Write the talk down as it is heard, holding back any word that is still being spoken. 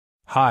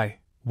Hi,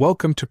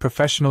 welcome to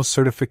Professional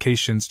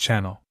Certifications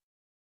channel.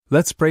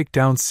 Let's break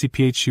down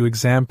CPHQ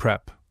exam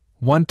prep,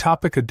 one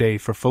topic a day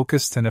for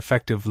focused and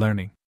effective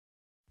learning.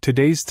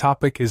 Today's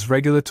topic is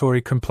regulatory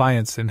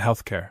compliance in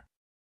healthcare.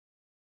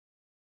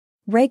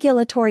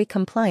 Regulatory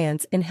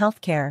compliance in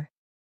healthcare.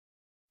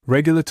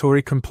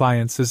 Regulatory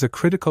compliance is a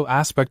critical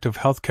aspect of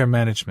healthcare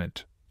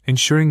management,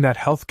 ensuring that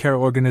healthcare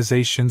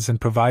organizations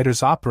and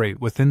providers operate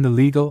within the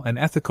legal and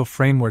ethical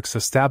frameworks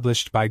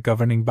established by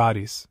governing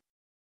bodies.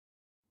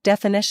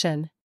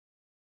 Definition: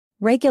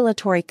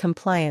 regulatory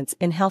compliance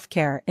in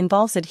healthcare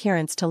involves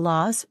adherence to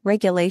laws,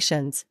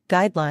 regulations,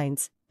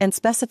 guidelines, and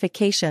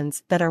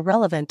specifications that are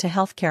relevant to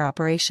healthcare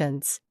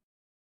operations.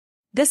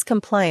 This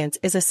compliance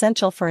is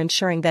essential for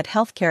ensuring that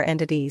healthcare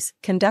entities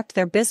conduct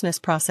their business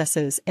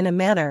processes in a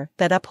manner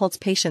that upholds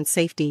patient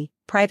safety,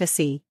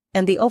 privacy,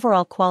 and the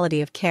overall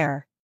quality of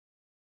care.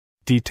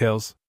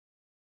 Details.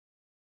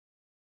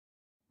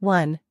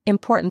 1.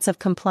 Importance of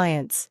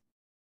compliance.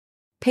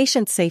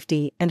 Patient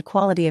safety and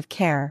quality of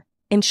care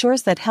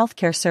ensures that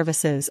healthcare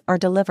services are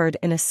delivered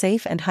in a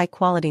safe and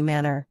high-quality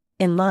manner,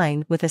 in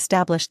line with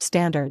established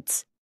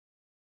standards.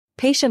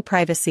 Patient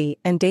privacy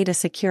and data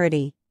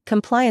security.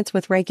 Compliance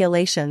with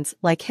regulations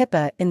like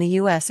HIPAA in the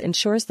U.S.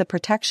 ensures the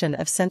protection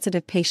of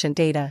sensitive patient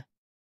data.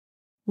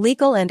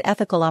 Legal and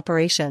ethical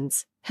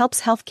operations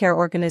helps healthcare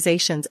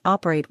organizations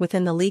operate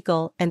within the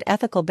legal and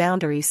ethical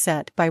boundaries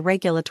set by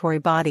regulatory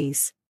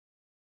bodies.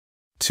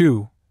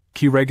 2.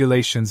 Key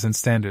regulations and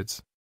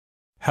standards.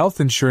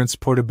 Health Insurance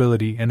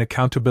Portability and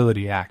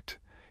Accountability Act,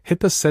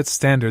 HIPAA sets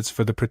standards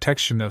for the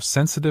protection of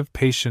sensitive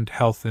patient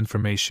health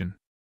information.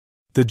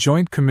 The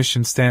Joint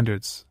Commission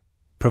standards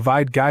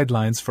provide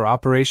guidelines for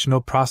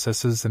operational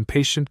processes and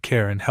patient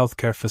care in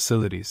healthcare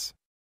facilities.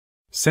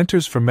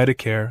 Centers for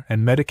Medicare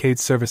and Medicaid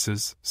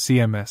Services,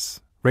 CMS,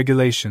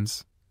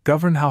 regulations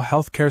govern how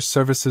healthcare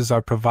services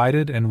are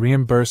provided and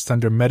reimbursed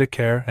under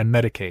Medicare and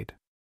Medicaid.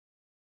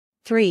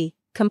 3.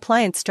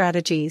 Compliance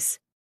strategies.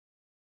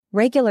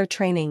 Regular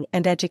training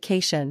and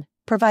education,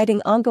 providing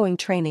ongoing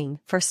training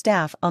for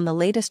staff on the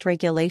latest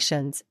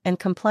regulations and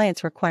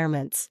compliance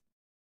requirements.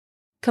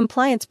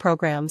 Compliance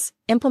programs,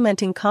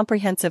 implementing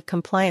comprehensive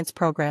compliance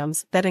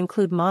programs that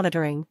include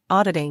monitoring,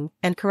 auditing,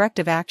 and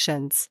corrective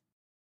actions.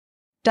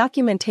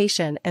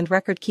 Documentation and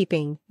record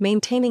keeping,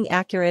 maintaining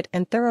accurate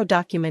and thorough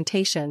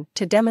documentation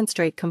to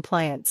demonstrate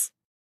compliance.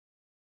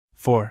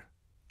 4.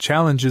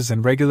 Challenges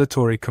and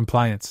regulatory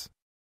compliance.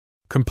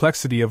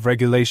 Complexity of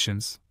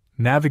regulations,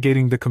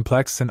 navigating the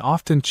complex and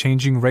often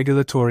changing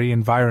regulatory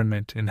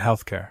environment in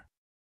healthcare.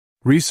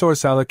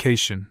 Resource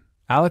allocation,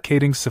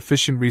 allocating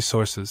sufficient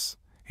resources,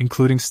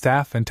 including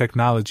staff and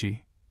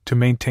technology, to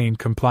maintain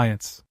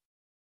compliance.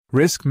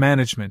 Risk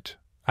management,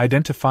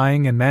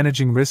 identifying and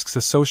managing risks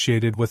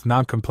associated with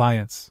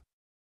noncompliance.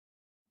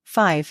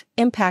 5.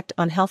 Impact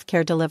on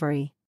healthcare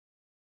delivery.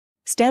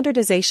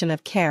 Standardization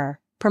of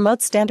care,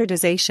 promotes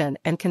standardization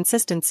and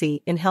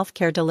consistency in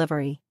healthcare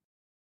delivery.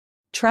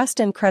 Trust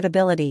and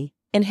credibility,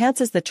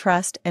 enhances the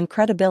trust and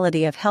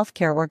credibility of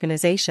healthcare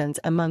organizations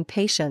among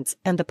patients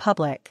and the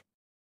public.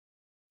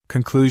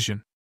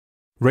 Conclusion.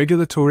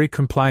 Regulatory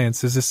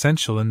compliance is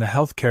essential in the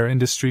healthcare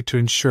industry to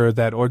ensure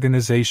that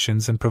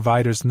organizations and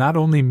providers not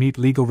only meet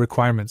legal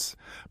requirements,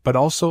 but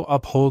also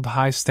uphold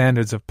high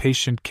standards of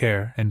patient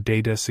care and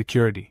data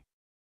security.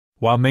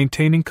 While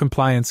maintaining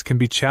compliance can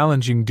be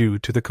challenging due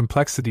to the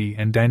complexity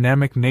and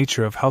dynamic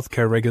nature of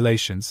healthcare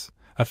regulations,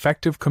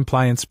 effective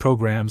compliance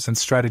programs and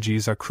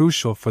strategies are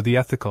crucial for the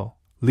ethical,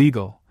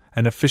 legal,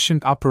 and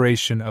efficient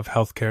operation of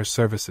healthcare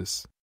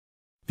services.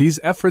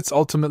 These efforts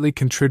ultimately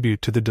contribute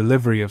to the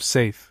delivery of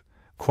safe,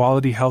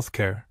 quality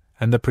healthcare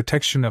and the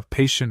protection of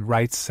patient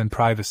rights and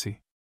privacy.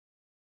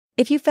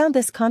 If you found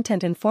this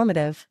content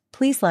informative,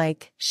 please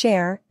like,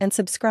 share, and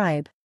subscribe.